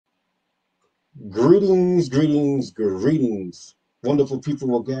Greetings, greetings, greetings, wonderful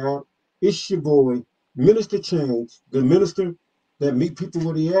people of God. It's your boy, Minister Change, the minister that meet people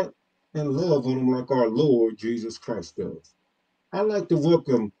where they at and love on them like our Lord Jesus Christ does. I'd like to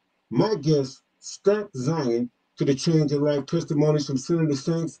welcome my guest, Stack Zion, to the Change Your Life Testimonies from Sin of the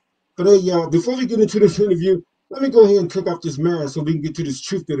Saints. But hey, y'all, before we get into this interview, let me go ahead and take off this mask so we can get to this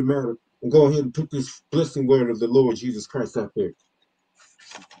truth of the matter and go ahead and put this blessing word of the Lord Jesus Christ out there.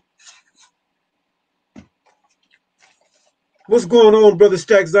 What's going on, brother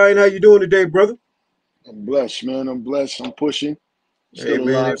Stack Zion? How you doing today, brother? I'm blessed, man. I'm blessed. I'm pushing. Still Amen.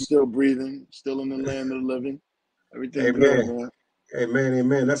 alive, still breathing, still in the land of the living. Everything good, Amen. man. Amen.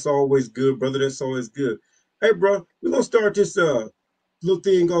 Amen. That's always good, brother. That's always good. Hey, bro, we're gonna start this little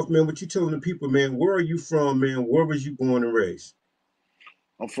thing off, man. What you telling the people, man? Where are you from, man? Where was you born and raised?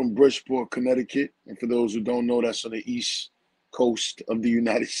 I'm from Bridgeport, Connecticut. And for those who don't know, that's on the east coast of the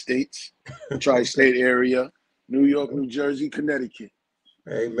United States, Okay. tri-state area, New York, New Jersey, Connecticut.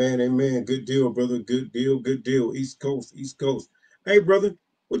 Amen. Amen. Good deal, brother. Good deal. Good deal. East Coast. East Coast. Hey, brother,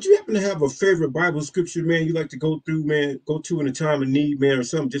 would you happen to have a favorite Bible scripture, man, you like to go through, man, go to in a time of need, man, or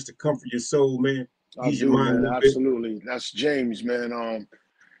something just to comfort your soul, man, I ease your do, mind a man. little bit? Absolutely. That's James, man.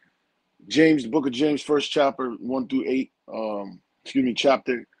 James, the book of James, first chapter, 1 through 8.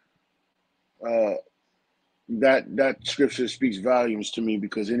 Chapter. Uh, that scripture speaks volumes to me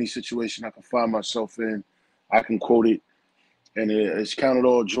because any situation I can find myself in, I can quote it, and it's counted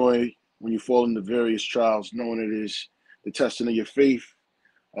all joy when you fall into various trials, knowing it is the testing of your faith,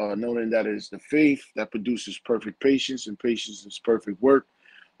 knowing that it is the faith that produces perfect patience, and patience is perfect work.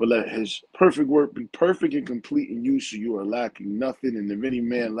 But let his perfect work be perfect and complete in you, so you are lacking nothing. And if any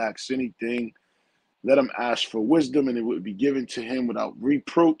man lacks anything, let him ask for wisdom, and it would be given to him without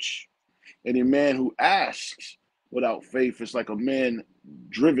reproach. And a man who asks without faith is like a man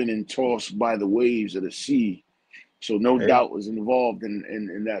driven and tossed by the waves of the sea. So no doubt is involved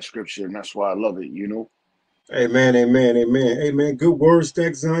in that scripture, and that's why I love it, you know. Amen, amen, amen. Amen. Good word,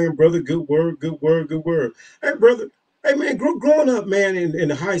 Stack Zion, brother. Good word, good word, good word. Hey, brother. Hey, man, growing up, man, in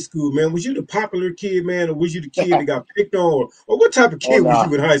high school, man, was you the popular kid, man, or was you the kid that got picked on? Or what type of Oh kid was nah.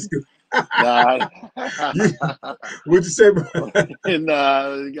 you in high school? Nah. You, what'd you say, bro?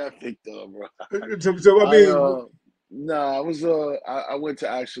 Nah, you got picked up, bro. So, I I mean, nah, I went to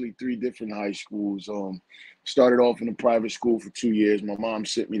actually three different high schools. Started off in a private school for 2 years. My mom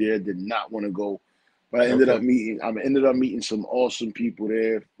sent me there, did not want to go. But okay, I ended up meeting some awesome people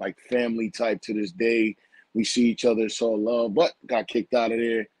there, like family type to this day. We see each other, saw love, but got kicked out of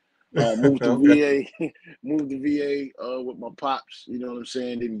there. Moved to okay, VA, moved to VA with my pops. You know what I'm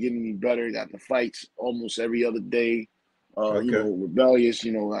saying? Didn't get any better. Got in the fights almost every other day. okay, Rebellious.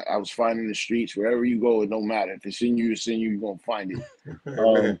 I was finding the streets wherever you go. It don't matter if it's in you, it's in you. You're gonna find it. amen,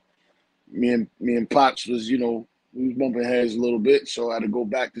 Um, me and pops was, we was bumping heads a little bit, so I had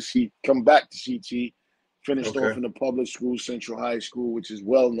to come back to CT. Finished okay, off in the public school, Central High School, which is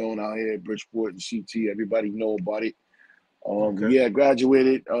well known out here at Bridgeport and CT. Everybody know about it. okay. Yeah,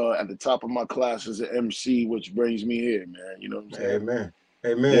 graduated at the top of my class as an MC, which brings me here, man. You know what I'm saying? Amen.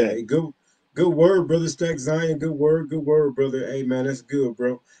 Amen. Yeah. Hey, good word, brother Stack Zion. Good word, brother. Hey man, that's good,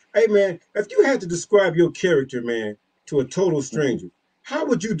 bro. Hey man, if you had to describe your character, man, to a total Mhm. stranger, how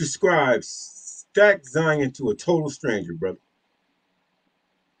would you describe Stack Zion to a total stranger, brother?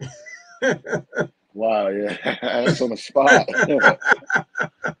 Wow, yeah, that's on the spot.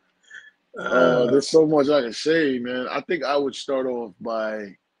 uh, There's so much I can say, man. I think I would start off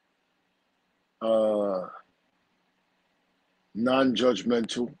by uh,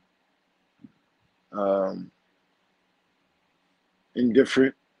 non-judgmental, um,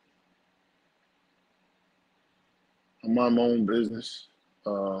 indifferent. I mind my own business,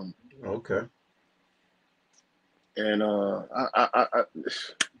 um, okay. and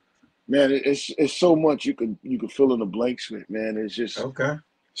man, it's so much you could fill in the blanks with, man. It's just Okay.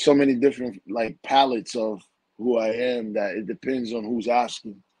 so many different like palettes of who I am that it depends on who's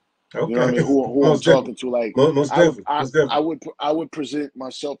asking. You know what I Okay. mean? Who I'm Most definitely. talking to. Like Most definitely. Most definitely. I would present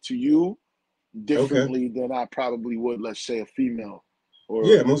myself to you Okay. differently than I probably would, let's say, a female or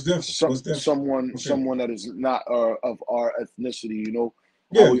Yeah, most definitely. Most definitely. Most definitely. someone that is not of our ethnicity.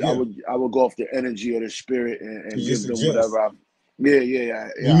 Yeah, yeah. I would go off the energy of the spirit and You just give them suggest. whatever I. Yeah, yeah, yeah,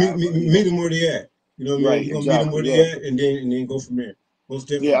 You yeah. meet them where they at. You know what I mean? Right, You're gonna meet them exactly. where they Yeah, at, and then go from there. Most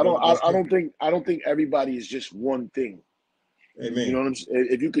yeah. definitely, brother. Most definitely. I don't think everybody is just one thing. You know Amen. what I'm saying?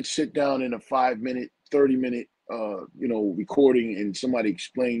 If you could sit down in a 5 minute, 30 minute, recording and somebody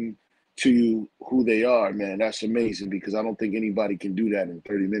explain to you who they are, man, that's amazing, because I don't think anybody can do that in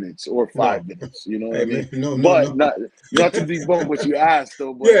 30 minutes or No. 5 minutes. You know what I Hey mean? man, no, no, But no. not to debunk what you asked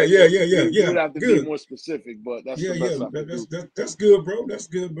though, but Yeah, yeah, yeah, yeah, you yeah. would have to be Good. more specific. But that's Yeah, the yeah. best I could do. That's good, bro. That's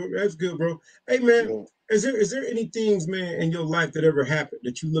good, bro. That's good, bro. Hey man, Yeah. is there any things, man, in your life that ever happened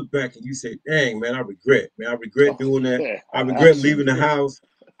that you look back and you say, dang, man, I regret. Man, I regret Oh doing that. yeah, I regret leaving the absolutely. house.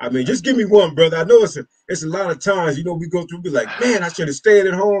 I mean, just give me one, brother. I know it's a lot of times, we go through, be like, man, I should have stayed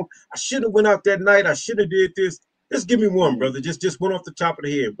at home. I should have went out that night. I should have did this. Just give me one, Mhm. brother. Just one off the top of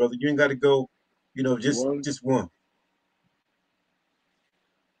the head, brother. You ain't got to go, One. just one.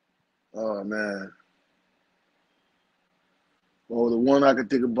 Oh man. Well, the one I could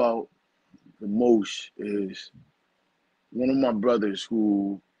think about the most is one of my brothers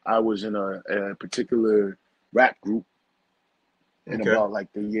who I was in a particular rap group in Okay. about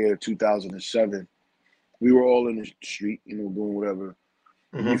like the year 2007. We were all in the street, doing whatever.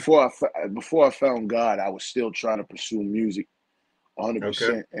 Mm-hmm. Before I found God, I was still trying to pursue music Okay.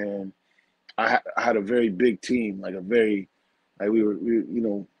 100%, and I had a very big team, like a very like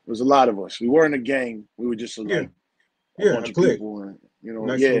there was a lot of us. We weren't a gang. We were just Yeah. like a Yeah. A bunch of click. people, and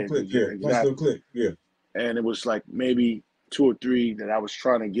Nice little yeah, click. Yeah. Nice little exactly. click. Yeah. And it was like maybe two or three that I was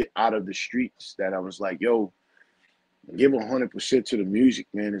trying to get out of the streets. That I was like, yo, give 100% to the music,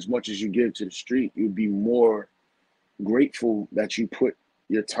 man. As much as you give to the street, you'd be more grateful that you put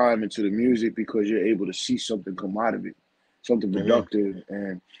your time into the music, because you're able to see something come out of it, something Amen. productive.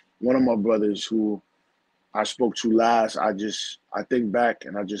 And one of my brothers who I spoke to last, I think back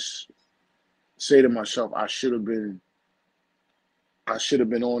and I just say to myself, I should have been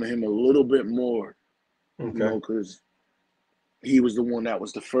on him a little bit more, Okay. because he was the one that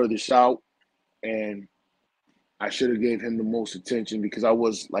was the furthest out, and I should have gave him the most attention, because I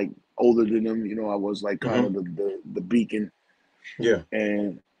was like older than him. I was like kind Mm-hmm. of the beacon. Yeah.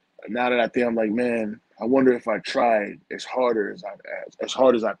 And now that I think, I'm like, man, I wonder if I tried as hard as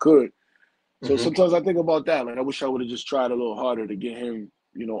I could. So Mm-hmm. sometimes I think about that. Like, I wish I would have just tried a little harder to get him,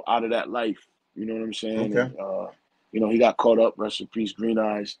 out of that life. You know what I'm saying? Okay. And he got caught up. Rest in peace, Green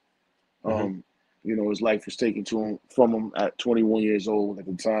Eyes. Mm-hmm. Um, his life was taken from him at 21 years old. At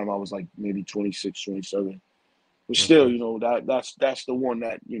the time, I was like maybe 26, 27. But still, Okay. that's the one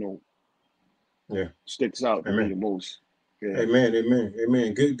that Yeah. sticks out to me Amen. the most. Yeah. Amen. Amen.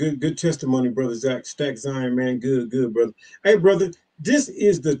 Amen. Good testimony, brother Zach. Stack Zion, man. Good, brother. Hey, brother, this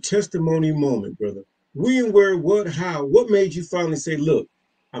is the testimony moment, brother. When, where, what, how, what made you finally say, look,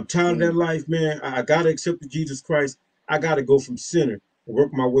 I'm tired of that Mhm. life, man. I gotta accept Jesus Christ. I gotta go from sinner and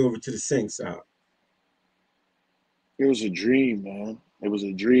work my way over to the saint side. It was a dream, man. It was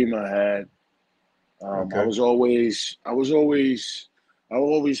a dream I had. Um, I Okay. was always, I was always, I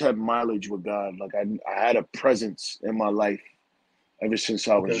always had mileage with God. Like I had a presence in my life ever since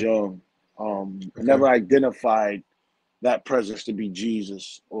I was Okay. young. I Okay. never identified that presence to be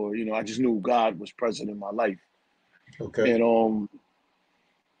Jesus, or I just knew God was present in my life. Okay. And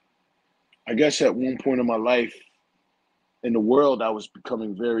I guess at one point in my life in the world, I was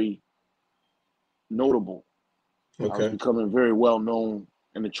becoming very notable. I was Okay. becoming very well known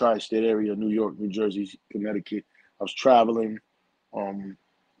in the tri-state area: New York, New Jersey, Connecticut. I was traveling. Um,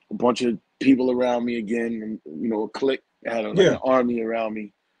 a bunch of people around me again, and a clique. I had like an Yeah. army around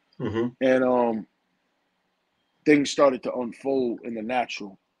me, Mm-hmm. and things started to unfold in the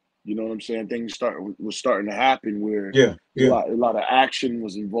natural. You know what I'm saying? Was starting to happen where Yeah. Yeah. a lot of action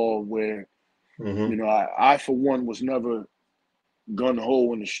was involved. Where Mm-hmm. I for one was never gun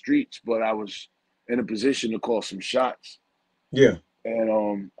ho in the streets, but I was in a position to call some shots. Yeah. And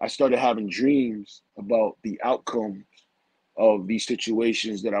I started having dreams about the outcomes of these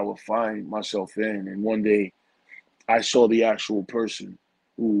situations that I would find myself in. And one day I saw the actual person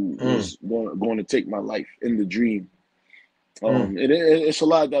who Mm. was going to take my life in the dream. Mm. It's a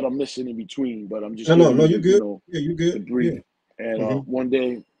lot that I'm missing in between, but I'm just No, no, giving no, you you the good. Yeah, you the good. brief. Yeah. And Mm-hmm.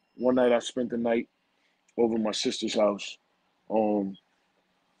 one night I spent the night over my sister's house, um,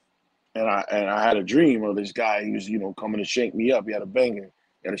 and I had a dream of this guy. He was coming to shank me up. He had a banger.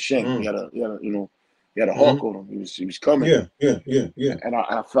 He had a shank. Mm. He had a Mm-hmm. hawk on him. He was coming, Yeah. Yeah. Yeah. Yeah. and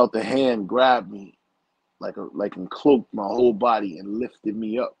I felt the hand grab me like and cloaked my whole body and lifted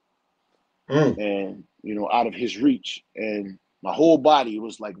me up, Mm. and out of his reach, and my whole body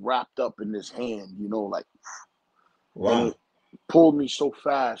was like wrapped up in this hand, like, and Wow. it pulled me so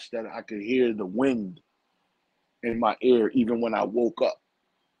fast that I could hear the wind in my ear even when I woke up.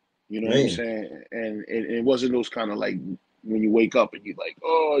 You know what I'm Man. saying? And it wasn't those kind of like when you wake up and you're like,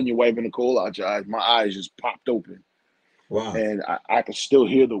 oh, and you're wiping the coal out your eyes. My eyes just popped open, Wow. and I could still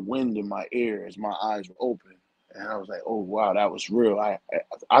hear the wind in my ear as my eyes were open. And I was like, oh wow, that was real. I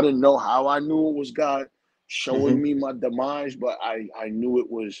didn't know how I knew it was God showing me my demise, but I knew it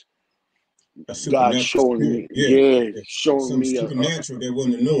was A God supernatural showing spirit. me, Yeah. yeah, Yeah. showing Something me supernatural that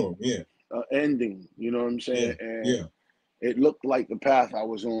wasn't the norm. Yeah. a ending. You know what I'm Yeah. saying? And Yeah. it looked like the path I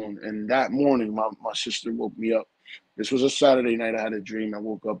was on. And that morning, my sister woke me up. This was a Saturday night. I had a dream. I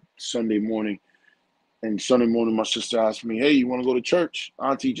woke up Sunday morning. And Sunday morning, my sister asked me, hey, you want to go to church?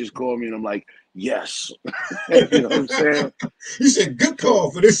 Auntie just called me. And I'm like, yes. You know what I'm saying? You said good So,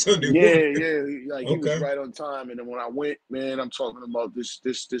 call for this Sunday morning. yeah. Like he was Okay. right on time. And then when I went, man, I'm talking about this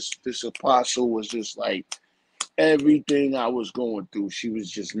apostle was just like everything I was going through. She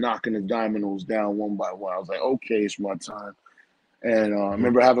was just knocking the dominoes down one by one. I was like, okay, it's my time. And I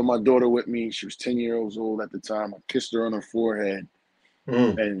remember having my daughter with me. She was 10 years old at the time. I kissed her on her forehead.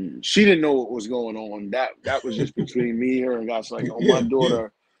 And she didn't know what was going on. That was just between me, her, and God's like, on my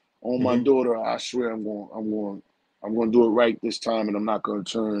daughter, I swear I'm going to do it right this time, and I'm not going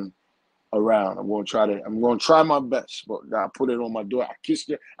to turn around. I'm going to try my best. But God put it on my daughter. I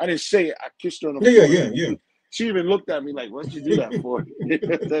kissed her. I didn't say it. I kissed her on the forehead. Yeah. She even looked at me like, what'd you do that for? You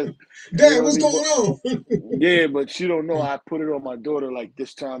Dad, know what I what's mean? going on? Yeah, but she don't know. I put it on my daughter like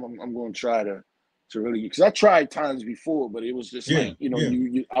this time. I'm going to try to really, because I tried times before, but it was just like,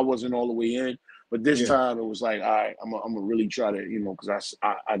 I wasn't all the way in. But this time it was like, all right, I'm gonna really try to, because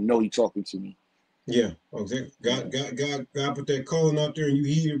I know he talking to me. Yeah, exactly. God put that calling out there, and you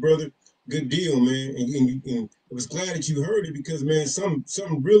heeded, brother. Good deal, man. And I was glad that you heard it, because man,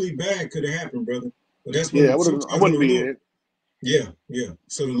 something really bad could have happened, brother. But that's Yeah, when I sometimes when wouldn't the be Lord, here. yeah.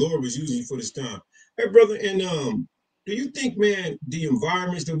 So the Lord was using you for this time. Hey, brother, and do you think, man, the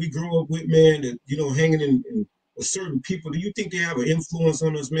environments that we grow up with, man, that hanging in with certain people, do you think they have an influence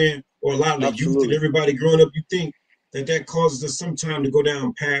on us, man, or a lot of the youth and Absolutely. everybody growing up? You think that causes us sometime to go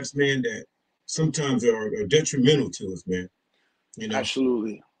down paths, man, that sometimes are detrimental to us, man?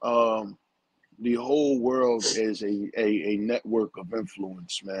 Absolutely. The whole world is a network of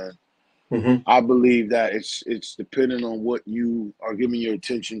influence, man. I believe that it's depending on what you are giving your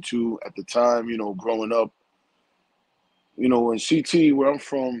attention to at the time, growing up. In CT, where I'm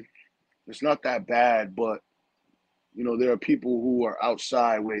from, it's not that bad, but there are people who are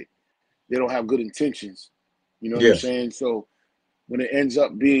outside with, they don't have good intentions. You know what I'm Yes. saying? So when it ends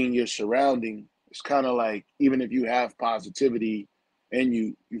up being your surrounding, it's kind of like, even if you have positivity and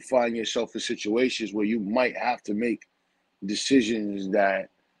you find yourself in situations where you might have to make decisions that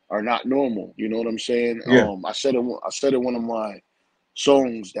are not normal. You know what I'm saying? Yeah. I said in one of my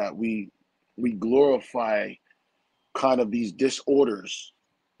songs that we glorify kind of these disorders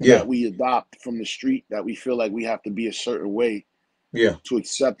Yeah. that we adopt from the street, that we feel like we have to be a certain way Yeah. to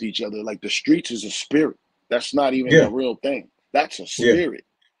accept each other. Like the streets is a spirit. That's not even a Yeah. real thing. That's a Yeah. spirit.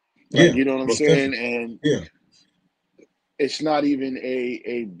 Like, Yeah. you know what I'm Most saying? definitely. And Yeah. it's not even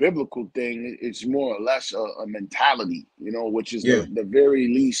a biblical thing. It's more or less a mentality, which is Yeah. the very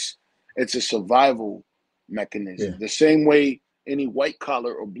least, it's a survival mechanism. Yeah. The same way any white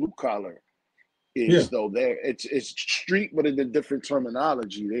collar or blue collar Yeah. is, though. It's street, but in a different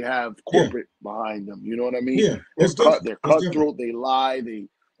terminology. They have Yeah. corporate behind them. You know what I mean? Yeah. Most definitely. They're Most definitely. cutthroat, they lie,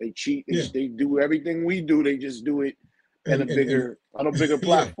 they cheat, Yeah. they do everything we do, they just do it in And on a bigger yeah.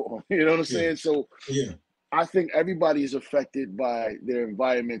 platform. You know what I'm Yeah. saying? So Yeah. I think everybody is affected by their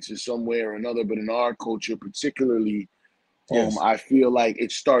environments in some way or another, but in our culture particularly, Yes. I feel like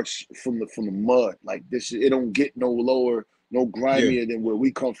it starts from the mud. Like this, it don't get no lower, no Yeah. grimier than where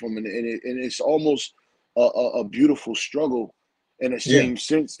we come from, and it's almost a beautiful struggle in the Yeah. same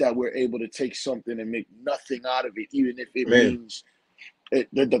sense that we're able to take something and make nothing out of it, even if it Man. means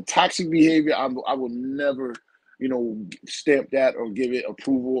the toxic behavior. I will never, stamp that or give it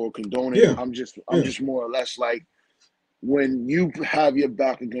approval or condone it. Yeah. I'm Yeah. just more or less like, when you have your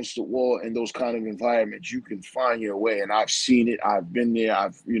back against the wall in those kind of environments, you can find your way. And I've seen it. I've been there.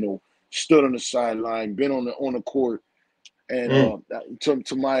 I've stood on the sideline, been on the court. And Mm.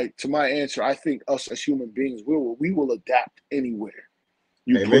 to my answer, I think us as human beings, we will adapt anywhere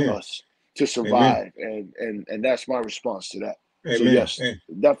you put Amen. us to Amen. survive. And that's my response to that. So Amen. yes, Hey. it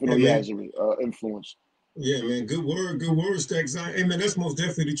Hey, definitely man. has an influence. Yeah, man. Good word. Good word, Stacks. Hey, man, that's most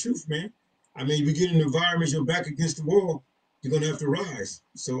definitely the truth, man. I mean, you get in environments, you're back against the wall, you're going to have to rise.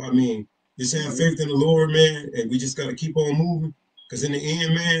 So, I mean, just have Mm-hmm. faith in the Lord, man, and we just got to keep on moving, because in the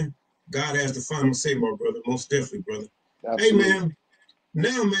end, man, God has the final say, my brother. Most definitely, brother. Hey, Absolutely. man,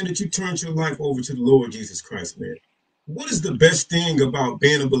 now, man, that you turned your life over to the Lord Jesus Christ, man, what is the best thing about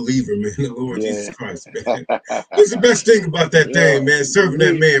being a believer, man, the Lord Jesus Yeah. Christ, man? What's the best thing about that thing, Yeah. man, serving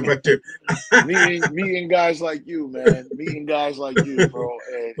that Me. man right there? Meeting guys like you, man. Meeting guys like you, bro,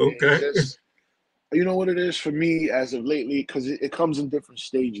 and Okay. just You know what it is for me as of lately, because it comes in different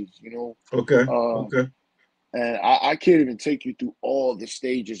stages, you know. Okay. Um, Okay. and I can't even take you through all the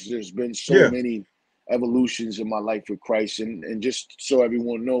stages. There's been so Yeah. many evolutions in my life with Christ, and just so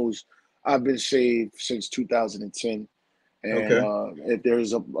everyone knows, I've been saved since 2010. And Okay. if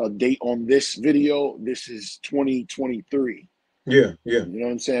there's a date on this video, this is 2023. Yeah. Yeah. You know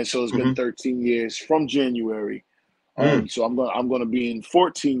what I'm saying? So it's been Mm-hmm. 13 years from January. Mm. So I'm gonna be in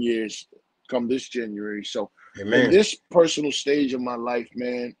 14 years come this January. So in Amen. this personal stage of my life,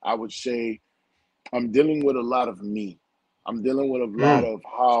 man, I would say I'm dealing with a lot of me. I'm dealing with a lot Mm. of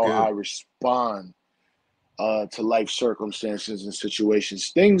It's how I good. respond to life circumstances and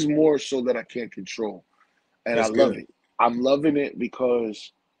situations, things more so that I can't control. And I That's love good. it. I'm loving it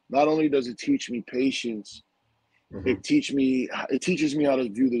because not only does it teach me patience, Mm-hmm. it teaches me how to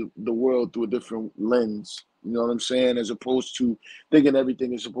view the world through a different lens. You know what I'm saying? As opposed to thinking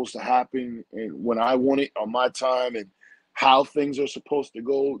everything is supposed to happen and when I want it on my time and how things are supposed to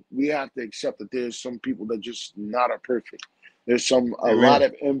go, we have to accept that there's some people that just not are perfect. There's a lot Amen.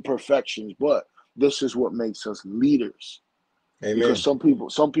 of imperfections, but this is what makes us leaders. Because Amen.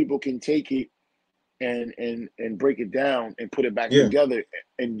 some people can take it and break it down and put it back Yeah. together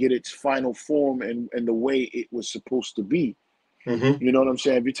and get its final form and the way it was supposed to be. Mm-hmm. You know what I'm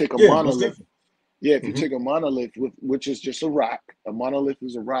saying? If you take a Yeah. Most monolith, definitely. yeah, if you Mm-hmm. take a monolith which is just a rock, a monolith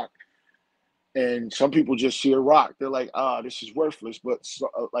is a rock, and some people just see a rock, they're like, ah, this is worthless. But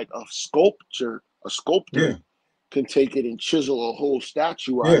like a sculptor Yeah. can take it and chisel a whole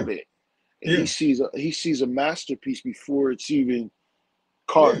statue out Yeah. of it, and he Yeah. sees a masterpiece before it's even Yeah.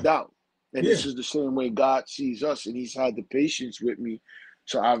 carved out. And Yeah. this is the same way God sees us, and He's had the patience with me.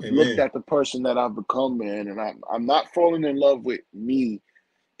 So I've looked Amen. at the person that I've become, man, and I'm not falling in love with me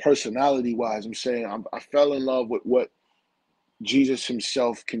personality wise. I'm saying I fell in love with what Jesus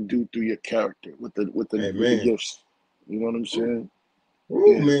Himself can do through your character, with the Amen. gifts. You know what I'm Ooh, saying?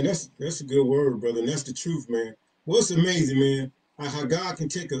 ooh, Yeah, man, that's a good word, brother. And that's the truth, man. What's amazing, man, how God can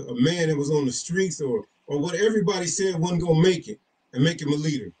take a man that was on the streets or what everybody said wasn't gonna make it and make him a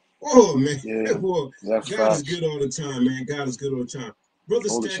leader. Oh man, yeah, boy, that's God is facts good all the time, man. God is good all the time. Brother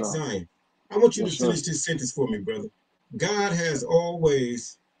all the Stack time. Zion, I want you to Yes, sir. finish this sentence for me, brother. God has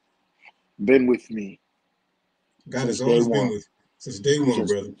always, Been with me God has since day always been one. with since day one, Since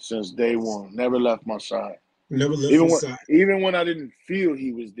brother. since day one. Never left my side. Never left Even your when side. even when I didn't feel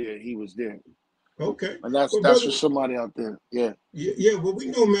He was there, He was there. Okay. And that's Well, that's brother, for somebody out there. Yeah. yeah, yeah, well, we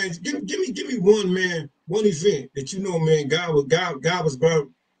know, man. Give me one, man, one event that you know, man. God was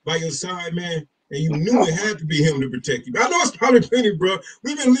by your side, man, and you knew it had to be Him to protect you. I know it's probably plenty, bro.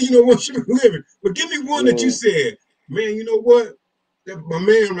 We've been, once you've been living, but give me one that you Yeah. said, man. You know what? That my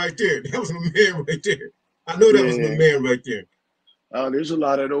man right there. That was my man right there. I know that was my Yeah. man right there. There's a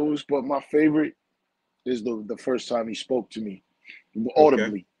lot of those, but my favorite is the first time He spoke to me Okay,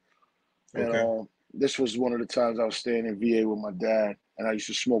 audibly. And okay, this was one of the times I was staying in VA with my dad, and I used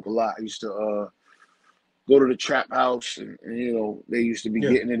to smoke a lot. I used to go to the trap house, and they used to be yeah,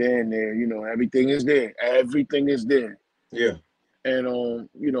 getting it in there. Everything is there. Everything is there. yeah, And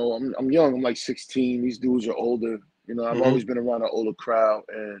I'm young. I'm like 16. These dudes are older. I've mm-hmm, always been around an older crowd,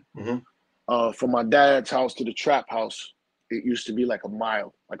 and mm-hmm. from my dad's house to the trap house, it used to be like a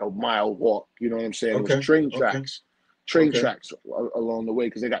mile walk. You know what I'm saying? It was Okay, okay, train okay, tracks along the way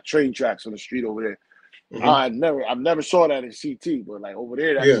because they got train tracks on the street over there. mm-hmm. I've never saw that in CT, but like over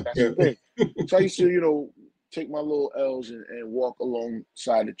there, that's Yeah, that's yeah, the thing. So I used to, take my little L's and walk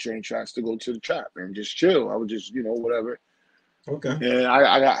alongside the train tracks to go to the trap and just chill. I would just, whatever. okay, And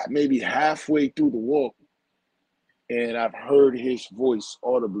I got maybe halfway through the walk, and I've heard his voice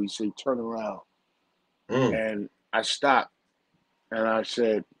audibly say, "Turn around." mm. And I stopped and I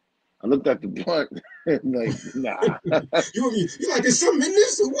said, I looked at the blunt and like, nah. You like there's something in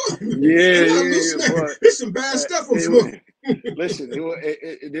this or what? Yeah, I'm not yeah, hallucinating. but There's some bad stuff I'm smoking. it, listen,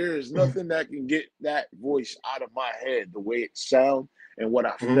 there is nothing that can get that voice out of my head the way it sounded and what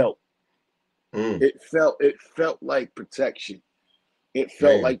I Mm, felt. mm, It felt like protection. It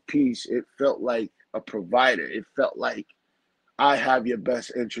felt man, like peace. It felt like a provider. It felt like I have your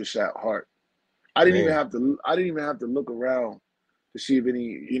best interests at heart. man, I didn't even have to look around to see if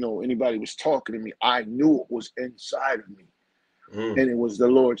anybody was talking to me. I knew it was inside of me. mm, And it was the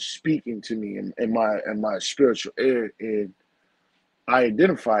Lord speaking to me in my spiritual ear. And I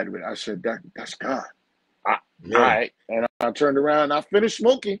identified with it. I said, that's God. I, man. and I turned around and I finished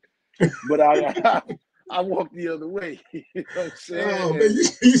smoking, but I walked the other way. You know what I'm saying? Oh man, And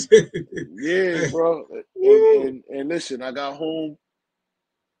you said, yeah, hey, bro. And woo, and and listen, I got home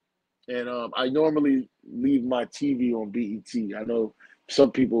and I normally leave my TV on BET. I know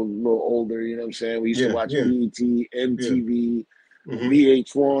some people a little older, you know what I'm saying? We used to Yeah, watch yeah, BET, yeah. MTV, Mm-hmm.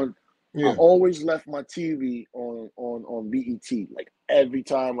 VH1. I Yeah. always left my TV on BET, like every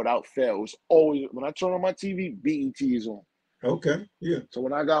time without fail. It was always, when I turn on my TV, BET is on. Okay. Yeah. So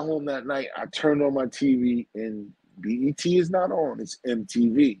when I got home that night, I turned on my TV and BET is not on. It's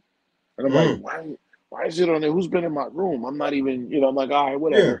MTV. And I'm like, Mm. why is it on there? Who's been in my room? I'm not even, I'm like, all right, Yeah.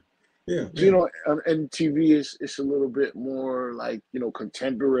 whatever. Yeah. So, Yeah. MTV is it's a little bit more like,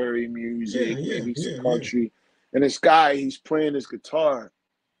 contemporary Yeah. music, Yeah. maybe some Yeah. Yeah. country. And this guy, he's playing his guitar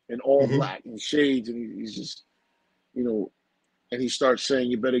in all Mm-hmm. black and shades, and he's just, you know, and he starts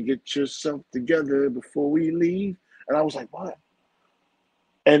saying, "You better get yourself together before we leave." And I was like, "What?"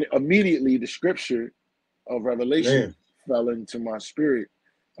 And immediately the scripture of Revelation Man. fell into my spirit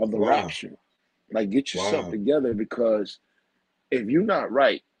of the Wow. rapture. Like, get yourself Wow. together, because if you're not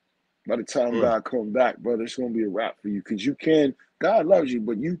right by the time Mm. God comes back, brother, it's gonna be a wrap for you. Because God loves you,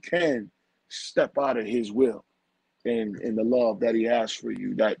 but you can step out of His will and the love that He has for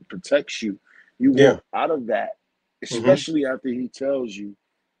you, that protects you. You Yeah. walk out of that, Mm-hmm. especially after He tells you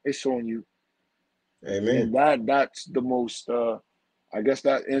it's on you. Amen. And that's the most. I guess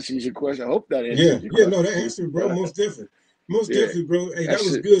that answers your question. I hope that Yeah. answers your Yeah. No, that question. answered, bro. Most definitely. Most Yeah, definitely, bro. Hey, that that's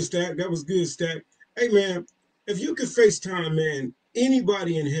was it. good, Stack. That was good, Stack. Hey, man, if you could FaceTime, man,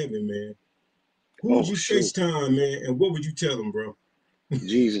 anybody in heaven, man, who would Oh you shoot, FaceTime, man, and what would you tell them, bro?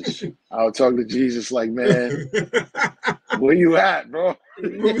 Jesus! I'll talk to Jesus like, man, what where you at, bro?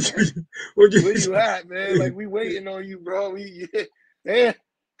 would you? Would Where you you? at, man? Like, we waiting on you, bro. Man,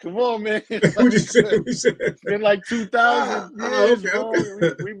 come on, man. Would you Like, say? Would you say? it's been like 2,000 years, Okay, bro.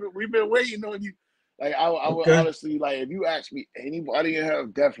 okay, We've been waiting on you. Like, I would okay. honestly, like, if you ask me anybody in hell,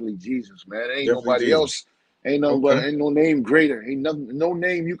 definitely Jesus, man. Ain't Definitely nobody Jesus. else. Ain't nothing but Okay. ain't no name greater. Ain't nothing, no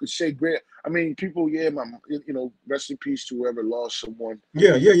name you could say greater. I mean, people, yeah, rest in peace to whoever lost someone.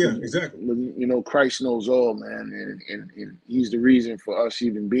 Yeah, yeah, yeah. Exactly. Christ knows all, man, and He's the reason for us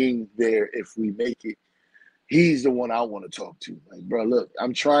even being there if we make it. He's the one I want to talk to. Like, bro, look,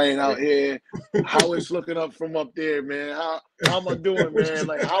 I'm trying out here. How it's looking up from up there, man? How am I doing, Would you man?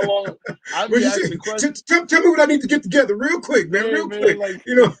 Like, how long? I'd would be you say? asking questions. Tell me what I need to get together real quick, man. Yeah, Real man. quick. Like,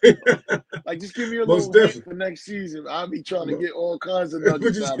 You know. like, just give me a Most little hint definitely. for next season. I'll be trying to Mo- get all kinds of Would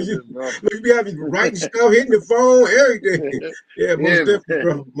nuggets you, out of you, him, bro. look, you be having writing stuff, hitting the phone, everything. Yeah, most Yeah, definitely, man.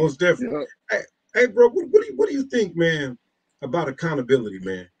 bro. Most definitely. Yeah. Hey, hey, bro, what do you think, man, about accountability,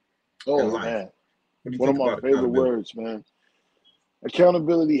 man, in Oh life? man, What do you one of think my about favorite accountability? words, man.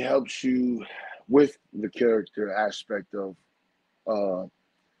 Accountability helps you with the character aspect of uh,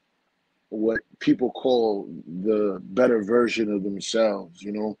 what people call the better version of themselves.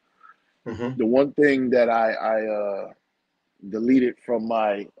 Mm-hmm. The one thing that I deleted from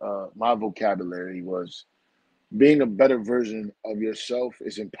my vocabulary was being a better version of yourself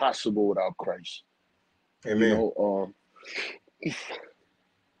is impossible without Christ. You Amen. know,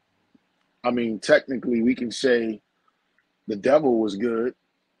 I mean, technically, we can say the devil was good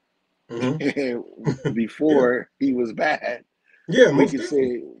Mm-hmm. Yeah. before he was bad. Yeah, We most could definitely.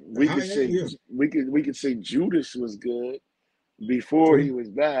 say The high end, yeah. we could say Judas was good before he True. was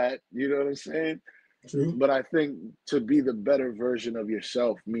bad. You know what I'm saying? True. But I think to be the better version of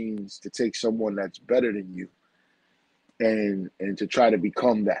yourself means to take someone that's better than you and to try to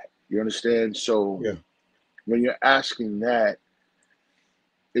become that. You understand? So Yeah. when you're asking that,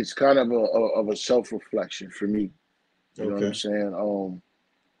 it's kind of a self reflection for me. You know what I'm Okay. saying?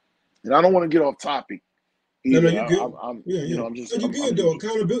 And I don't want to get off topic No, no, either. you good. I'm Yeah, yeah. I'm No, just you I'm good though. just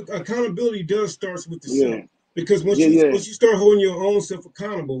Accountability does starts with the self, yeah because yeah yeah once you start holding your own self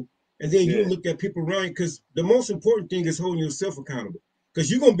accountable, and then you yeah. look at people around, because the most important thing is holding yourself accountable,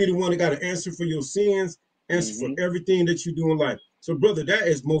 because you're gonna be the one that got to answer for your sins, answer for Hmm. everything that you do in life. So, brother, that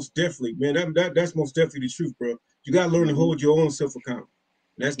is most definitely, man. That's most definitely the truth, bro. You got to learn to Hmm. hold your own self accountable.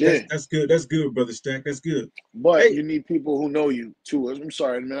 Yeah. That's good. That's good, brother Stack. That's good. But Hey, you need people who know you too. I'm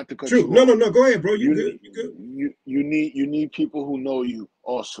sorry, I not to cut true. you No, off. no, no. Go ahead, bro. You You good. need You good. you need people who know you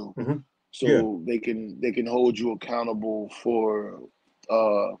also, Hmm. Yeah. so they can hold you accountable for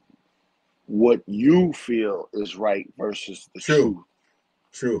uh what you feel is right versus the True. truth.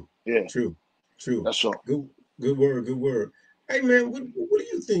 True, Yeah, true, true. that's all. Good, good word, good word. Hey, man, what do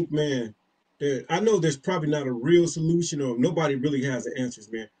you think, man? That I know there's probably not a real solution, or nobody really has the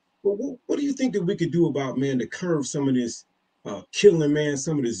answers, man. But what do you think that we could do about, man, to curb some of this killing, man,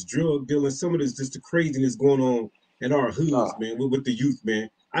 some of this drug dealing, some of this just the craziness going on in our hoods, Ah, man, with the youth, man?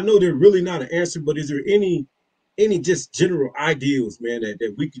 I know there's really not an answer, but is there any just general ideals, man, that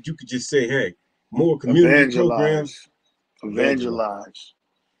you could just say, hey, more community programs, evangelize, evangelize. evangelize,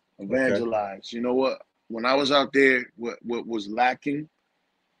 Okay. evangelize. You know what? When I was out there, what was lacking?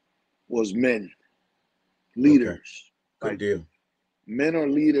 was men, Okay. leaders. Good Like, deal. men are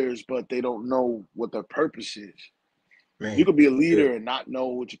leaders, but they don't know what their purpose is. You Man. could be a Good. leader and not know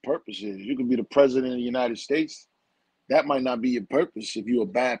what your purpose is. You could be the president of the United States. That might not be your purpose if you're a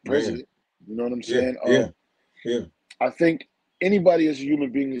bad Man. president. You know what I'm Yeah. saying? Yeah. Yeah. I think anybody as a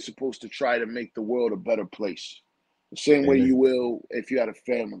human being is supposed to try to make the world a better place. The same way you Amen. will if you had a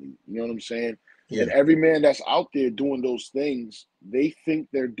family. You know what I'm saying? And Yeah. every man that's out there doing those things, they think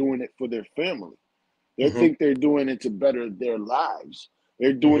they're doing it for their family. They Mm-hmm. think they're doing it to better their lives.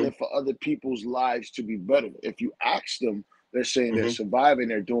 They're doing Mm-hmm. it for other people's lives to be better. If you ask them, they're saying they're Mm-hmm. surviving,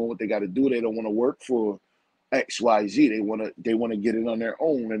 they're doing what they got to do. They don't want to work for XYZ. They want to get it on their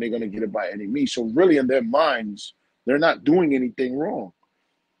own, and they're going to get it by any means. So really in their minds, they're not doing anything wrong.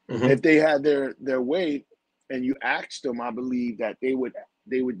 Mm-hmm. If they had their way and you asked them, I believe that they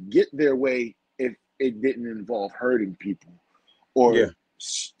would get their way if it didn't involve hurting people or Yeah.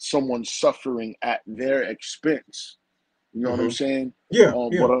 someone suffering at their expense. You know what I'm Mm-hmm. saying? Yeah.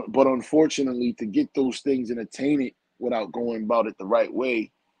 Yeah. But unfortunately, to get those things and attain it without going about it the right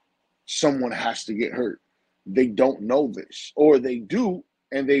way, someone has to get hurt. They don't know this, or they do,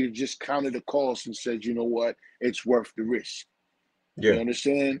 and they just counted the cost and said, you know what, it's worth the risk. You Yeah.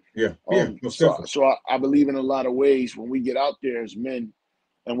 understand? Yeah. Yeah. Most So definitely. so I believe in a lot of ways when we get out there as men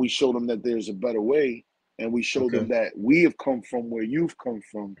and we show them that there's a better way, and we show them Okay. that we have come from where you've come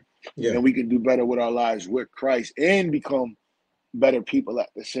from, Yeah. and we can do better with our lives with Christ and become better people at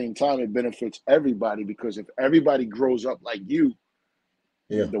the same time. It benefits everybody, because if everybody grows up like you,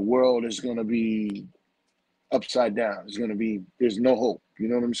 Yeah. the world is going to be upside down. There's no hope. You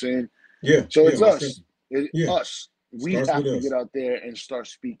know what I'm saying? Yeah. So Yeah. it's Most us. definitely. Yeah. Us. We Starts with have to get us. out there and start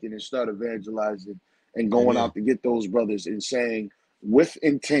speaking and start evangelizing and going Amen. out to get those brothers and saying with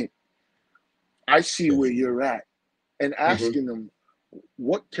intent, I see where Yes. you're at, and Mm-hmm. asking them,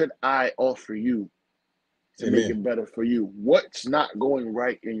 what can I offer you to make Amen. it better for you? What's not going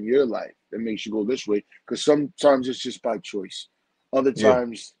right in your life that makes you go this way? Because sometimes it's just by choice. Other Yeah.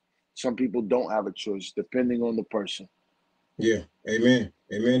 times, some people don't have a choice, depending on the person. Yeah. Amen.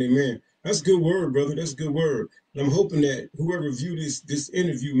 Amen. Amen. That's a good word, brother. That's a good word. And I'm hoping that whoever viewed this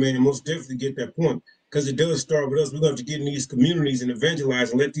interview, man, most definitely get that point. Because it does start with us. We love to get in these communities and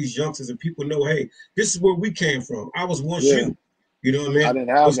evangelize and let these youngsters and people know, hey, this is where we came from. I was once Yeah, you. You know what I I mean?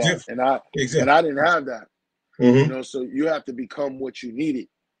 didn't have Most that, definitely. and Exactly. I didn't have that. Mm-hmm. So you have to become what you needed.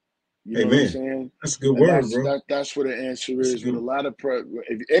 You know what I'm Amen. saying? That's a good And word, that's bro. that. That's what the answer That's a is. With a good. lot of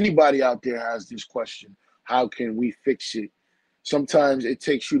if anybody out there has this question, how can we fix it? Sometimes it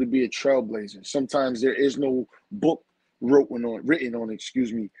takes you to be a trailblazer. Sometimes there is no book written on.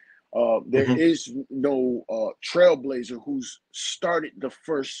 Excuse me. There Mm-hmm. is no trailblazer who's started the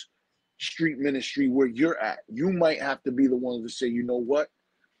first street ministry where you're at. You might have to be the one to say, you know what?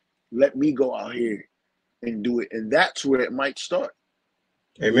 Let me go out here and do it, and that's where it might start.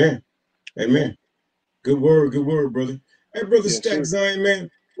 Amen. You know? Amen. Good word, brother. Hey, brother Yes, Stack sir. Zion, man,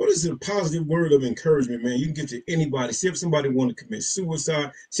 what is a positive word of encouragement, man? You can give to anybody. See if somebody want to commit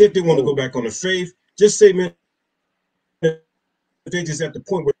suicide. See if they want to go Oh, back on the faith. Just say, man, if they just at the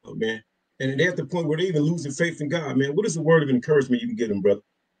point where, man, and they're at the point where they even losing faith in God, man. What is a word of encouragement you can give them, brother?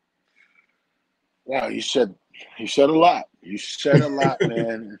 wow! You said a lot. You said a lot,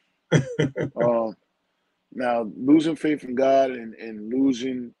 man. Um, Now losing faith in God and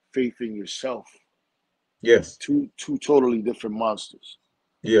losing faith in yourself, Yes, two totally different monsters.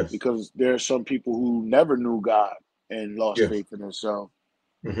 yes, Because there are some people who never knew God and lost yes. faith in themselves.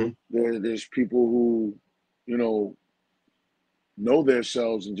 Mm-hmm. There's people who, you know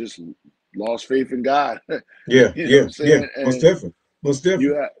themselves and just lost faith in God. Yeah, You know what yeah, I'm yeah. saying? Most And definitely. Most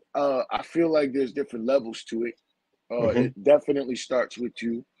definitely. I feel like there's different levels to it. Mm-hmm. It definitely starts with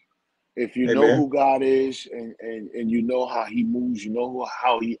you. If you know Amen. who God is, and you know how he moves, you know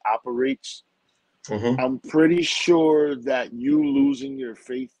how he operates, Mm-hmm. I'm pretty sure that you losing your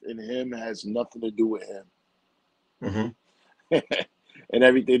faith in him has nothing to do with Mm-hmm. him and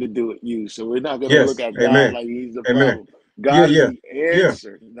everything to do with you. So we're not going to look Yes. at God Amen. like he's the Amen. problem. Yeah, God is yeah, the yeah,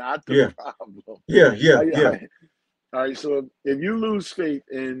 answer, not the yeah, problem. yeah, yeah, I, yeah. I, all right. So if you lose faith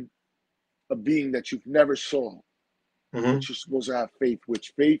in a being that you've never saw, Mm-hmm. but you're supposed to have faith,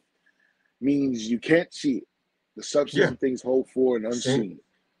 which faith means you can't see it, the substance Yeah. of things hoped for and Same. unseen,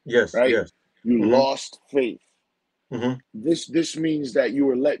 Yes, right? yes. You Mm-hmm. lost faith. Mm-hmm. This means that you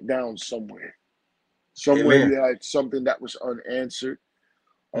were let down somewhere. Somewhere Amen. you had something that was unanswered.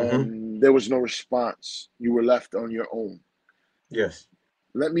 Mm-hmm. There was no response. You were left on your own. Yes.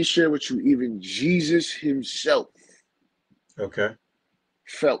 Let me share with you, even Jesus himself Okay.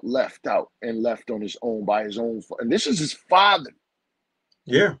 felt left out and left on his own by his own. And this is his father.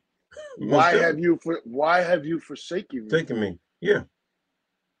 Yeah. Most why have you forsaken me? taking me. Yeah.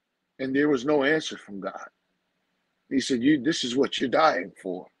 And there was no answer from God. He said, this is what you're dying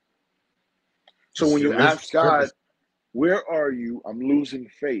for. So This is when your you ask God, purpose. where are you? I'm losing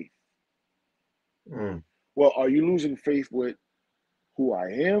faith. Mm. Well, are you losing faith with who I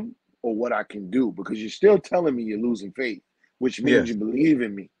am or what I can do? Because you're still telling me you're losing faith, which means Yes. you believe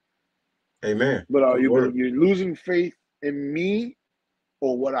in me. Amen. But are Good word. you're losing faith in me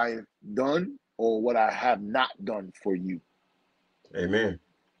or what I have done or what I have not done for you? Amen.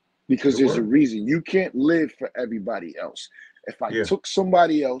 Because Good there's a word. reason. You can't live for everybody else. If I Yeah. took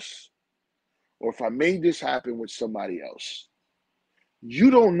somebody else or if I made this happen with somebody else,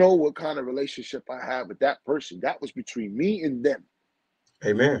 you don't know what kind of relationship I have with that person. That was between me and them.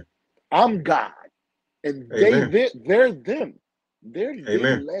 Amen. I'm God, and Amen. they're them. They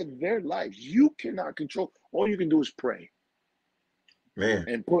Amen. led their lives. You cannot control. All you can do is pray Man.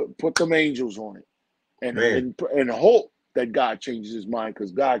 and put them angels on it, Man. and hope that God changes his mind,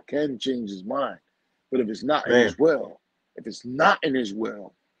 because God can change his mind. But if it's not in Man. his will, if it's not in his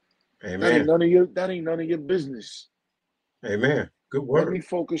will, Amen. that ain't none of your business. Amen. Good Let word. me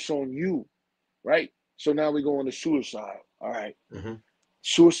focus on you, right? So now we go on to suicide. All right. Mm-hmm.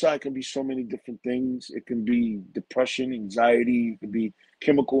 Suicide can be so many different things. It can be depression, anxiety, it can be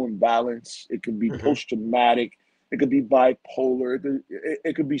chemical imbalance, it can be Mm-hmm. post-traumatic, it could be bipolar,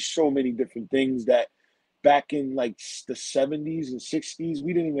 it could be so many different things that back in like the 70s and 60s,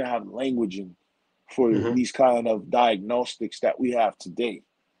 we didn't even have languaging for Mm-hmm. these kind of diagnostics that we have today.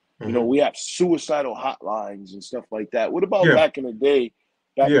 You know, Mm-hmm. we have suicidal hotlines and stuff like that. What about Yeah. back in the day,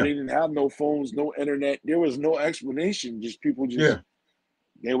 back when Yeah. they didn't have no phones, no internet, there was no explanation, just people just Yeah.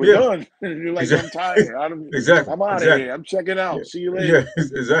 they were Yeah. done. And you're like, I'm Exactly. tired. Exactly. I'm out of Exactly. here. I'm checking Yeah. out. See you Yeah. later. You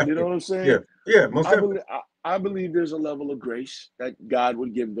know Exactly. what I'm Yeah. saying? Yeah. Most I definitely. believe I believe there's a level of grace that God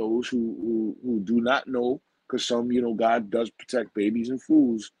would give those who do not know, because some, God does protect babies and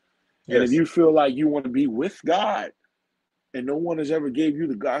fools. And if Yes. you feel like you want to be with God and no one has ever gave you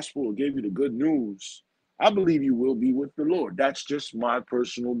the gospel or gave you the good news, I believe you will be with the Lord. That's just my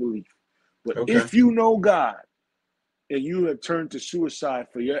personal belief. But Okay. if you know God and you have turned to suicide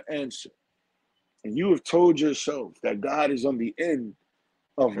for your answer, and you have told yourself that God is on the end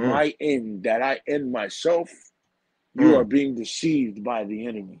of Mm. my end, that I end myself, you are Mm. being deceived by the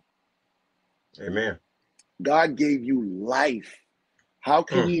enemy. Amen. God gave you life. How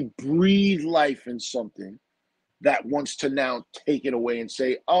can Mm. he breathe life in something that wants to now take it away and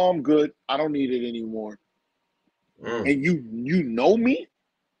say, oh, I'm good, I don't need it anymore? Mm. And you know me?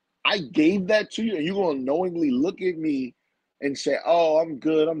 I gave that to you, and you're gonna knowingly look at me and say, oh, I'm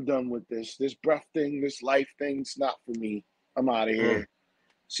good, I'm done with this. This breath thing, this life thing's not for me. I'm out of Mm. here.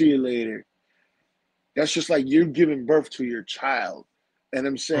 See you later. That's just like you giving birth to your child. And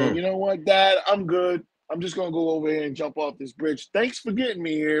I'm saying, Mm. you know what, Dad, I'm good. I'm just gonna go over here and jump off this bridge. Thanks for getting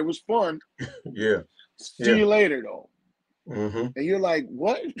me here. It was fun. Yeah. See Yeah. you later though. Mm-hmm. And you're like,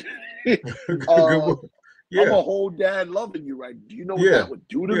 what? Good uh, word. I'm Yeah. a whole dad loving you, right? Do you know what Yeah. that would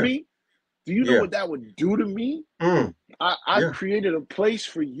do to Yeah. me? Do you know Yeah. what that would do to me? Mm. I Yeah. created a place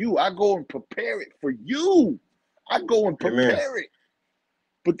for you. I go and prepare it for you. I go and Amen. prepare it.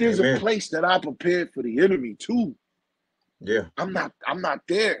 But there's a Amen. place that I prepared for the enemy too. Yeah. I'm not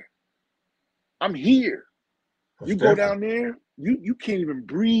there. I'm here. You Most go definitely. down there, you can't even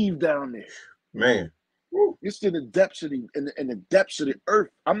breathe down there. Man. Woo. It's in the depths of the depths of the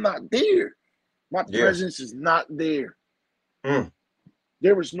earth. I'm not there. My Yeah. presence is not there. Mm.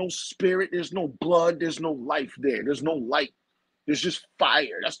 There is no spirit, there's no blood, there's no life there. There's no light. There's just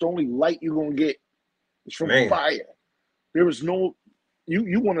fire. That's the only light you're gonna get. It's from Man. fire. There is no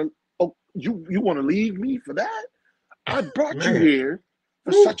you wanna you wanna leave me for that? I brought you Man. here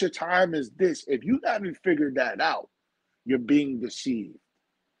for Woo. such a time as this. If you haven't figured that out, you're being deceived.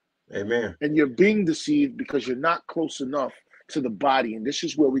 Amen. And you're being deceived because you're not close enough to the body. And this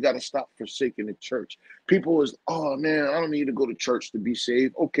is where we got to stop forsaking the church. People is, oh man, I don't need to go to church to be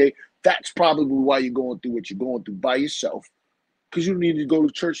saved. Okay, that's probably why you're going through what you're going through by yourself, because you don't need to go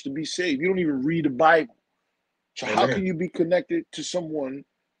to church to be saved. You don't even read the Bible. So how Amen. can you be connected to someone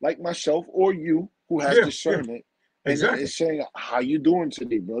like myself or you who has Yeah. Yeah. discernment and Exactly. is saying, how you doing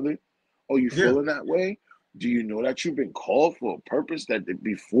today, brother? Are you Yeah. feeling that way? Do you know that you've been called for a purpose, that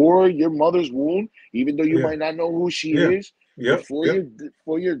before your mother's womb, even though you Yeah. might not know who she Yeah. is, Yep. Yep.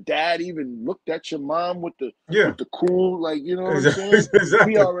 before your dad even looked at your mom Yeah. with the cool, like, you know what I'm Exactly. saying? He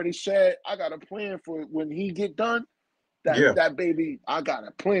Exactly. already said, I got a plan for when he get done. Yeah. That baby, I got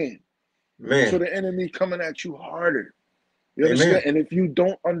a plan. So Man. the enemy coming at you harder. You understand? Amen. And if you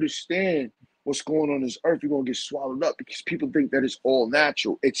don't understand what's going on this earth, you're going to get swallowed up because people think that it's all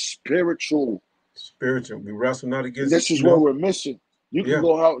natural. It's spiritual. Spiritual. We wrestle not against, This is you what know. we're missing. You can Yeah.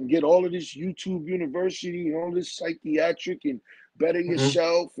 go out and get all of this YouTube University and all this psychiatric and better Mm-hmm.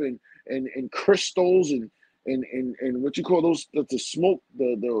 yourself and crystals and what you call those the smoke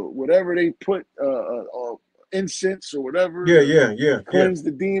the whatever they put incense or whatever Yeah, yeah, to yeah, yeah. cleanse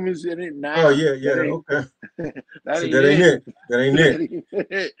the demons in it. Oh, Nah, yeah, yeah. that ain't Okay. that So ain't that ain't it. it. That ain't That it. ain't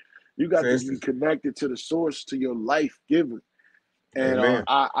it. You For got to be instance. connected to the source, to your life giver. And Amen.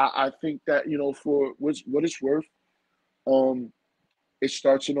 I think that, for what it's worth, um, it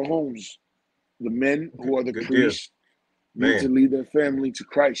starts in the homes. The men Good, who are the good deal. priests need to Man. lead their family to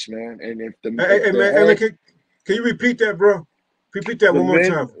Christ, man. And Hey, if hey, the man, hey, man, head, can you repeat that, bro? Repeat that the one more men,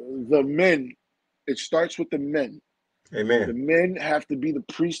 time. the men, it starts with the men. The Amen. men have to be the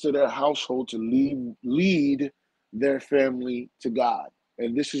priest of their household to lead their family to God.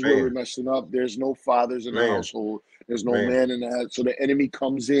 And this is where we're Man, messing up. There's no fathers in the man, household. There's no man. man in the house. So the enemy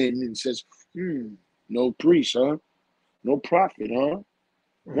comes in and says, no priest, huh? No prophet, huh?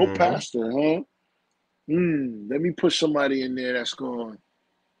 No Mm-hmm. pastor, huh? Let me put somebody in there that's going to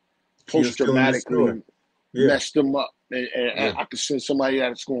Kill, post steal, and destroy. traumatically Yeah, mess them up. And yeah, I could send somebody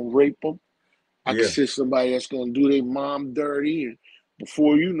that's going to rape them. I could yeah. send somebody that's going to do their mom dirty. And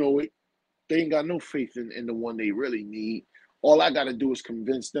before you know it, they ain't got no faith in the one they really need. All I got to do is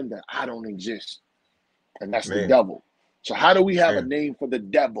convince them that I don't exist. And that's the Man, devil. So how do we have a man, name for the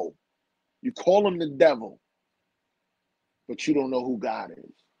devil? You call him the devil, but you don't know who God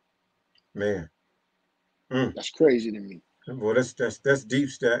is. man. Mm. That's crazy to me. Boy, that's deep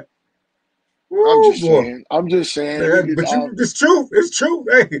stat. I'm Woo, just boy. saying. I'm just saying. Man, but it's truth. It's truth.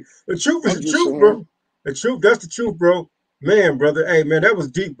 Hey, the truth is I'm the just truth, saying. bro. The truth, that's the truth, bro. Man, brother. Hey, man, that was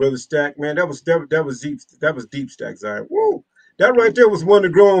deep, brother Stack. Man, that was deep. That was deep, Stack Zion. Woo. That right there was one to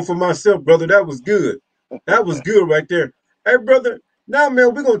grow on for myself, brother. That was good. That was good right there. Hey, brother. Now,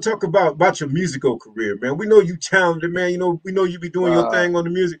 man, we're gonna talk about your musical career, man. We know you talented, man. We know you be doing your Uh, thing on the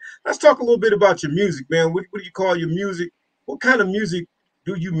music. Let's talk a little bit about your music, man. What do you call your music? What kind of music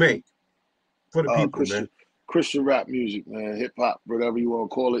do you make for the people, man? Christian rap music, man, hip hop, whatever you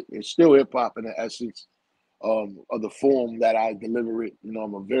want to call it. It's still hip hop in the essence of the form that I deliver it.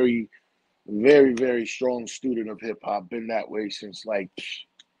 I'm a very, very, very strong student of hip hop. Been that way since like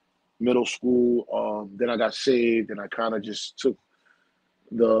middle school. Then I got saved, and I kind of just took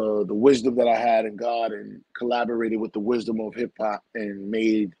the wisdom that I had in God and collaborated with the wisdom of hip hop and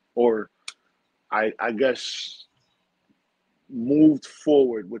made, or I guess moved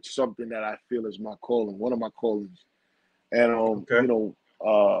forward with something that I feel is my calling, one of my callings. And Okay.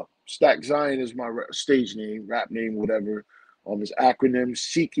 Stack Zion is my stage name, rap name, whatever. His acronym,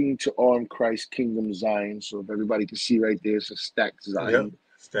 Seeking to Arm Christ Kingdom Zion. So if everybody can see right there, it's a Stack Yep. Zion.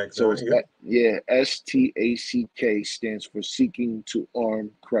 Stacks So on. it's Yep. STACK stands for Seeking to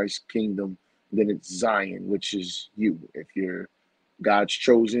Arm Christ Kingdom. Then it's Zion, which is you. If you're God's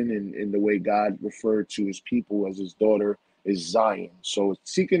chosen, and the way God referred to his people as his daughter is Zion. So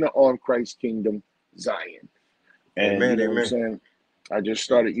it's seeking to arm Christ's kingdom, Zion. And you Amen. know what I'm Amen. saying? I just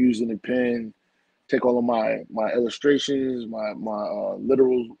started using the pen, take all of my illustrations, my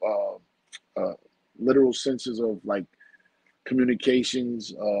literal senses of like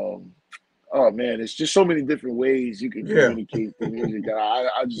communications. Oh man, it's just so many different ways you can Yeah. communicate through music that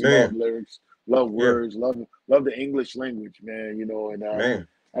I just love Man. lyrics, love Yeah. words, love the English language, man. And Man.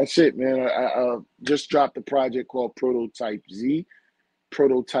 that's it, man. I just dropped a project called Prototype Z.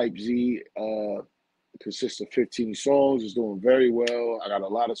 Prototype Z consists of 15 songs. It's doing very well. I got a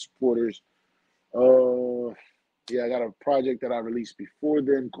lot of supporters. Uh, yeah, I got a project that I released before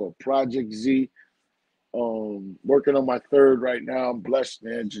then called Project Z. Working on my third right now. I'm blessed,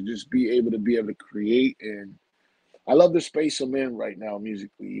 man, to just be able to create, and I love the space I'm in right now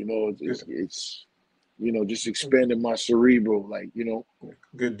musically. Good, It's just expanding my cerebral, like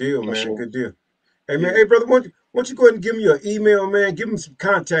good deal, man. so Good deal. Hey, man. yeah. Hey, brother. Why don't you go ahead and give me your email, man? Give me some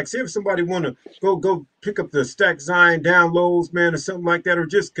contacts. See if somebody want to go pick up the Stack Zion downloads, man, or something like that, or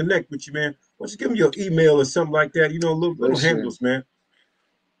just connect with you, man. Why don't you give me your email or something like that? Little Listen, handles, man.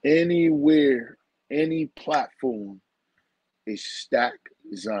 anywhere, any platform is Stack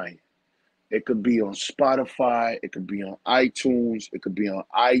Zion. It could be on Spotify. It could be on iTunes. It could be on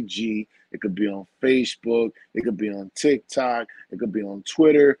IG. It could be on Facebook. It could be on TikTok. It could be on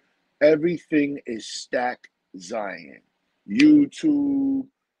Twitter. Everything is Stack Zion. YouTube.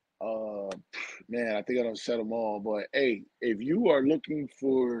 Uh, Man, I think I don't set them all. But hey, if you are looking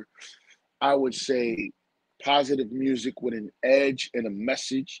for, I would say, positive music with an edge and a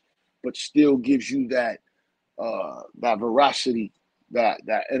message, but still gives you that veracity,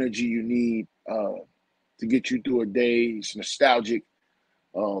 that energy you need to get you through a day. It's nostalgic,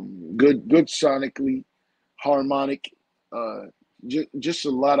 good sonically, harmonic, just a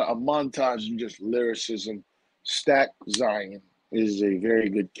lot of a montage and just lyricism. Stack Zion is a very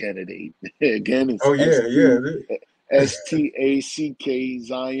good candidate. Again, it's STACK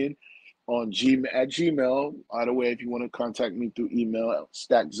Zion on Gmail. Either way, if you want to contact me through email,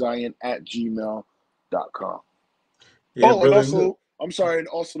 stackzion@gmail.com. Yeah, brother, and also, I'm sorry, and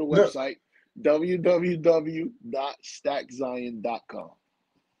also the website, www.stackzion.com.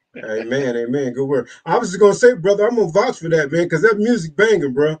 Amen. Good word. I was just gonna say, brother, I'm gonna vouch for that, man, because that music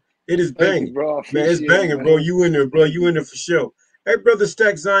banging, bro. It is banging. Thank you, bro. Man, it's banging, bro. You in there, bro. You in there for sure. Hey, brother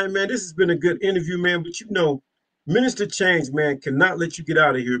Stack Zion, man, this has been a good interview, man. But you know, Minister Change, man, cannot let you get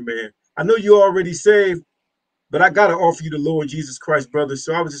out of here, man. I know you already saved, but I gotta offer you the Lord Jesus Christ, brother.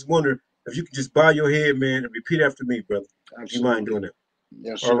 So I was just wondering if you could just bow your head, man, and repeat after me, brother. Absolutely. You mind doing that?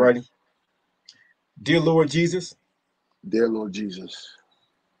 Yes, sir. All righty. Dear Lord Jesus. Dear Lord Jesus.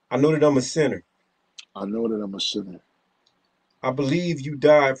 I know that I'm a sinner. I know that I'm a sinner. I believe you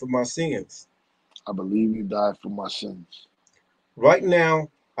died for my sins. I believe you died for my sins. Right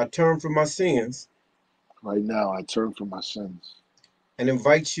now, I turn from my sins. Right now, I turn from my sins. And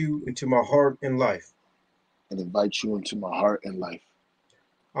invite you into my heart and life. And invite you into my heart and life.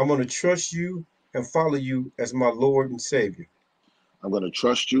 I'm going to trust you and follow you as my Lord and Savior. I'm going to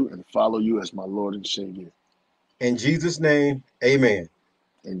trust you and follow you as my Lord and Savior. In Jesus' name, amen.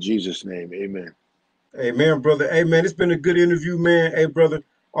 In Jesus' name, amen. Amen, brother. Hey, man, it's been a good interview, man. Hey, brother,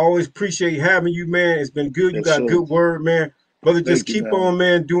 always appreciate having you, man. It's been good. You got a good word, man. Brother, just keep on,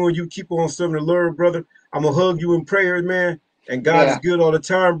 man, doing you. Keep on serving the Lord, brother. I'm going to hug you in prayers, man. And God is good all the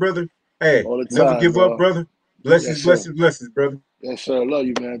time, brother. Hey, never give up, brother. Blessings, blessings, brother. Yes, sir. Love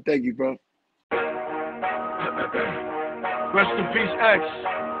you, man. Thank you, bro. Rest in peace, X.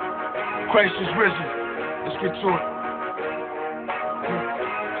 Christ is risen. Let's get to it.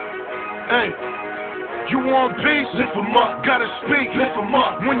 Hey, you want peace? Lift 'em up. Gotta speak. Lift 'em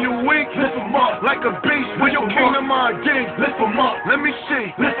up. When you're weak, lift 'em up. Like a beast, when your kingdom are dig. Lift 'em up. Let me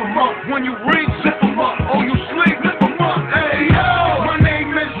see. Lift 'em up. When you reach, lift 'em up. Oh, you sleep, lift 'em up. Hey, yo. My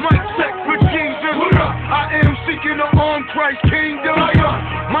name is Mike Check for Jesus. I am seeking the arm Christ kingdom.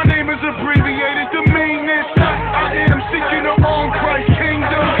 My name is abbreviated to mean this. I am seeking the arm Christ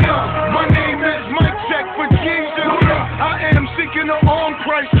kingdom. My name is Mike Check for Jesus. I am seeking the arm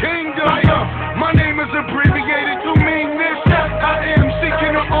Christ kingdom. My name is abbreviated to mean this. I am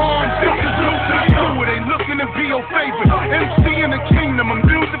seeking the arm. This is Lucy. They looking to be your favorite. MC in the kingdom. I'm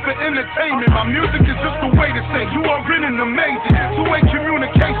music for entertainment. My music is just a way to say you are written amazing. Two-way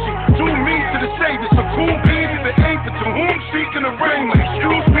communication. Two means to the Savior. So cool beans is the anchor to whom seeking arraignment.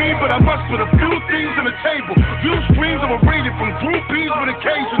 Excuse me, but I must put a few things on the table. Few streams are rated from groupies with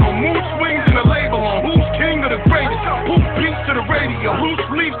occasional mood swings and a label on who's king of the greatest. Who beats to the radio? Who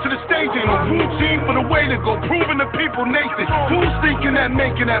sleeps to the stage? Ain't no routine for the way to go. Proving the people Nathan. Who's thinking that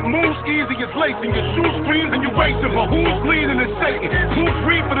making that moves easy is lacing your shoestrings and you're racing? But who's leading is Satan? Who's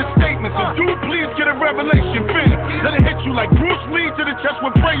free for the statement? So do please get a revelation finish. Let it hit you like Bruce Lee to the chest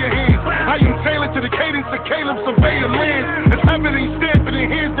with prayer hands. I am tailored to the cadence of Caleb surveyor land. It's heavily stamped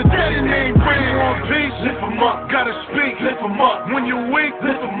in hands the dead in name brand. On peace, lift 'em up. Gotta speak, lift 'em up. When you're weak,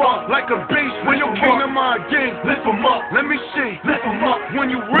 lift 'em up. Like a beast, when your kingdom are again, lift 'em up. Let me see, lift 'em up. When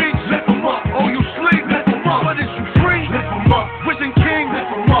you reach, lift 'em up. Oh, you sleep, lift 'em up. But is you free, lift 'em up. Risen king,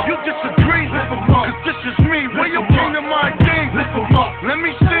 lift 'em up. You disagree, lift 'em up. Cause this is me, where your kingdom are again, lift 'em up. Let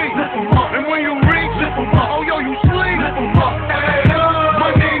me see, lift 'em up. And when you reach, lift 'em up. Oh, yo, you sleep, lift 'em up. Hey,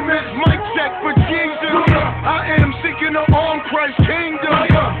 my name is Mike Check for Jesus. I am seeking the arm Christ kingdom.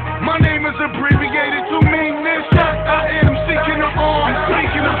 My name is abbreviated to mean this. I am seeking the arm,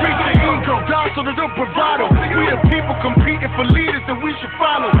 seeking to reach the ego, docile to the bravado. We are people competing for leaders that we should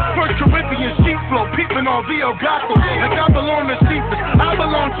follow. First Corinthians sheep flow, peeping on the Elgato. Like I belong to Cephas, I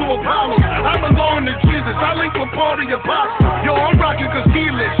belong to Apollo. I belong to Jesus, I link with Paul the apostle. Yo, I'm rocking cause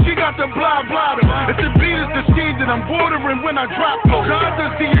he lit, she got the blah blah. If the beat is deceived, then I'm bordering when I drop flow. God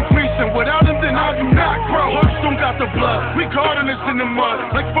does the increasing, without him then I do not grow. Hearthstone got the blood, we gardeners in the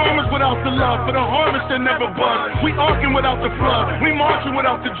mud. Like farmers without the love, for the harvest that never buzz. We arcing without the flood, we marching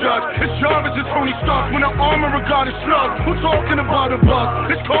without the judge. It's Jarvis, it's Tony Stark, when the armor of God is snug. Who talking about a bug?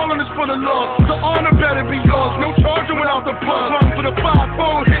 This calling is for the Lord, the honor better be yours. No charging without the plug, run for the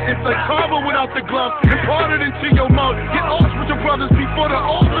 5-4 hitting, like carver without the glove. Imparted into your mouth, get lost with your brothers before the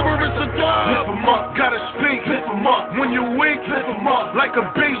altar is a dog. Lift 'em up, gotta speak, lift 'em up. When you're weak, lift 'em up. Like a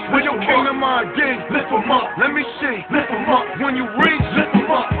beast, when your kingdom are again, lift 'em up. Let me see, lift 'em up. When you reach, lift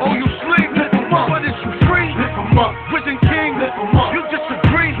 'em up. Oh, you sleep, lift 'em up. But is you free, lift 'em up. Risen king, lift 'em up. You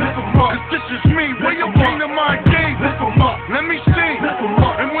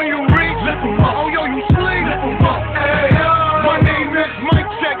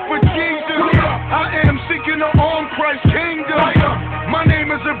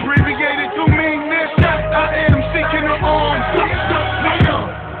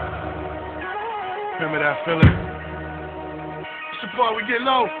Yeah, I feel it. It's the part we get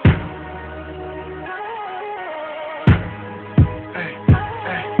low. Hey,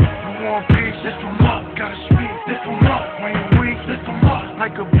 hey, you want peace? Lift 'em up, gotta speak. Lift 'em up when you weak. Lift 'em up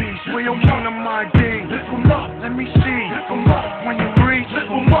like a beast. Where you want them ID? Lift 'em up, let me see. Lift 'em up when you reach. Lift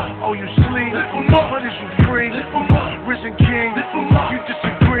 'em up, oh you sleep. Lift 'em up, but is you free? Lift 'em up, risen king. Lift 'em up, you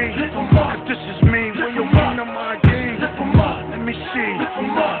disagree. Lift 'em up, 'cause this is me. Where you want them ID? Lift 'em up, let me see. Lift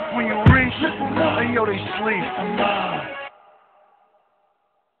 'em up when you reach. Lift 'em up, hey yo they sleep. Lift 'em up.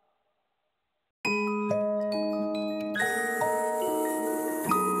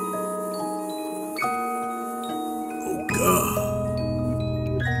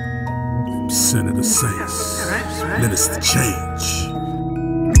 Son of the saints, minister change.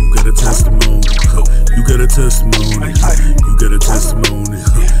 You got a testimony, you got a testimony, you got a testimony,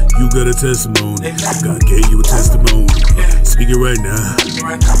 you got a testimony. God gave you a testimony. Speak it right now.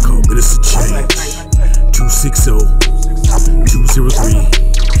 Call minister change.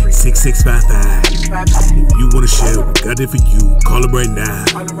 260-203-6655. If you wanna share what God did for you, call him right now.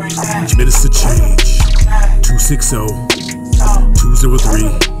 Minister change.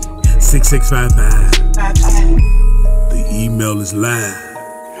 260-203-6655. The email is live.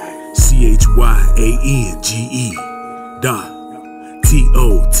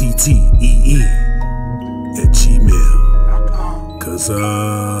 CHYANGE.TOTTEN@gmail. 'Cause you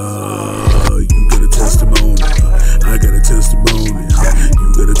got a testimony, I got a testimony,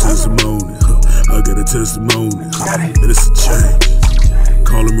 you got a testimony, I got a testimony. Minister change.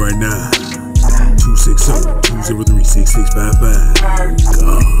 Call him right now. 260-203-6655.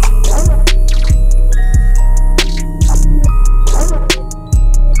 God.